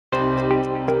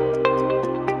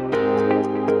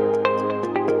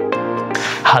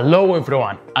Hello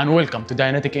everyone and welcome to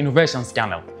Dynatech Innovations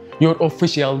channel, your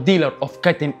official dealer of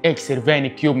cutting-edge surveying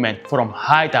equipment from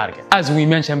Hi-Target. As we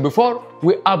mentioned before,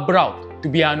 we are proud to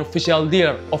be an official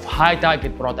dealer of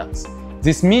Hi-Target products.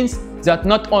 This means that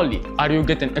not only are you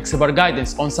getting expert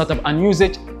guidance on setup and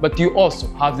usage, but you also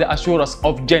have the assurance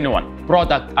of genuine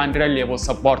product and reliable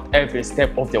support every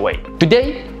step of the way.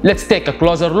 Today, let's take a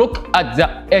closer look at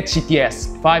the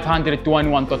HTS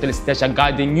 521 Total Station,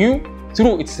 guiding you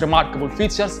through its remarkable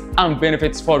features and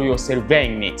benefits for your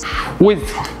surveying needs. With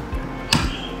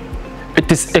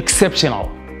its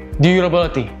exceptional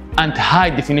durability and high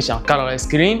definition color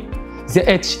screen, the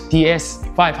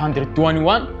HTS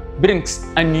 521 brings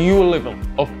a new level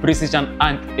of precision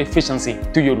and efficiency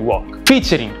to your work.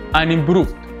 Featuring an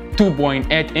improved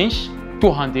 2.8-inch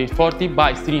 240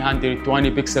 by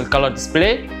 320 pixel color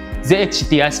display, the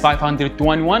HTS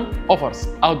 521 offers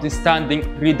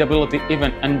outstanding readability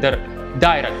even under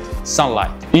direct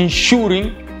sunlight,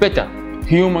 ensuring better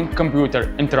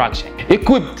human-computer interaction.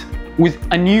 Equipped with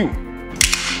a new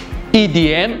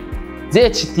EDM, the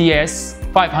HTS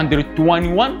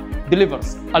 521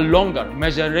 delivers a longer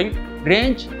measuring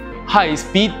range, high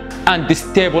speed, and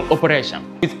stable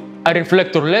operation. With a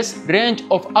reflectorless range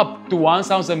of up to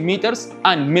 1000 meters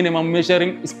and minimum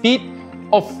measuring speed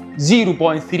of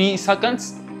 0.3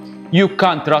 seconds, you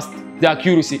can trust the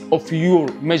accuracy of your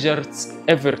measures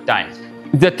every time.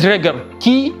 The trigger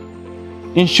key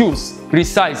ensures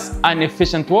precise and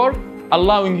efficient work,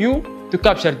 allowing you to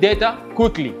capture data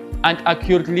quickly and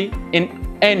accurately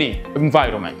in any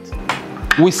environment.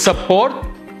 With support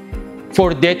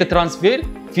for data transfer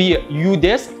via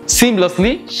UDesk,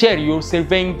 seamlessly share your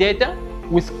surveying data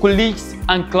with colleagues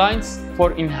and clients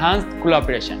for enhanced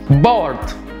collaboration. Powered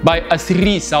by a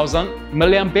 3000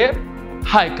 mAh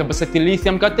high-capacity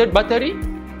lithium battery,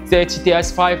 the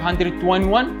HTS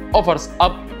 521 offers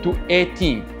up to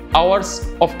 18 hours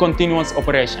of continuous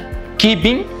operation,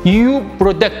 keeping you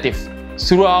productive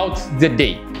throughout the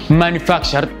day.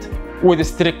 Manufactured with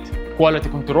strict quality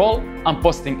control and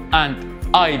posting an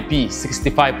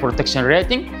IP65 protection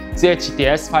rating, the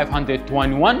HTS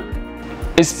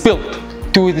 521 is built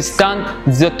to withstand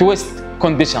the twist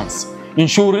conditions,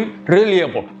 ensuring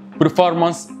reliable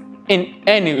performance in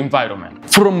any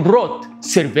environment. From road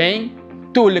surveying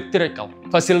to electrical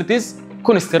facilities,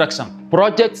 construction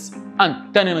projects,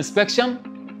 and tunnel inspection,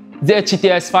 the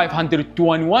HTS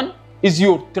 521 is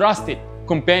your trusted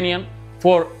companion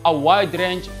for a wide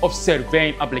range of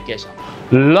surveying applications.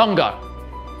 Longer,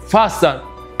 faster,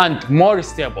 and more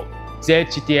stable, the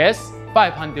HTS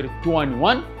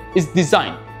 521 is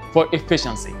designed for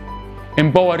efficiency,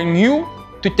 empowering you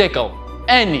to tackle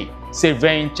any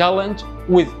surveying challenge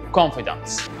with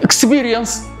confidence.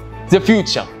 Experience the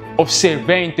future of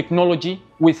surveying technology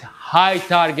with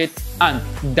Hi-Target and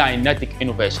Dynatech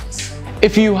Innovations.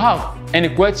 If you have any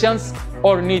questions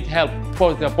or need help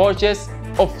for the purchase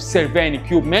of surveying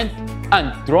equipment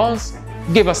and drones,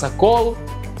 give us a call,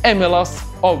 email us,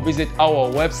 or visit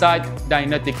our website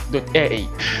dynatech.ai.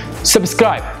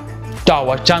 Subscribe to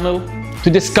our channel to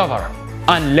discover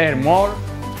and learn more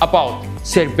about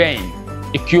surveying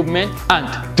equipment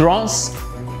and drones.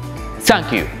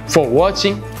 Thank you for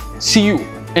watching. See you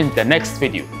in the next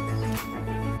video.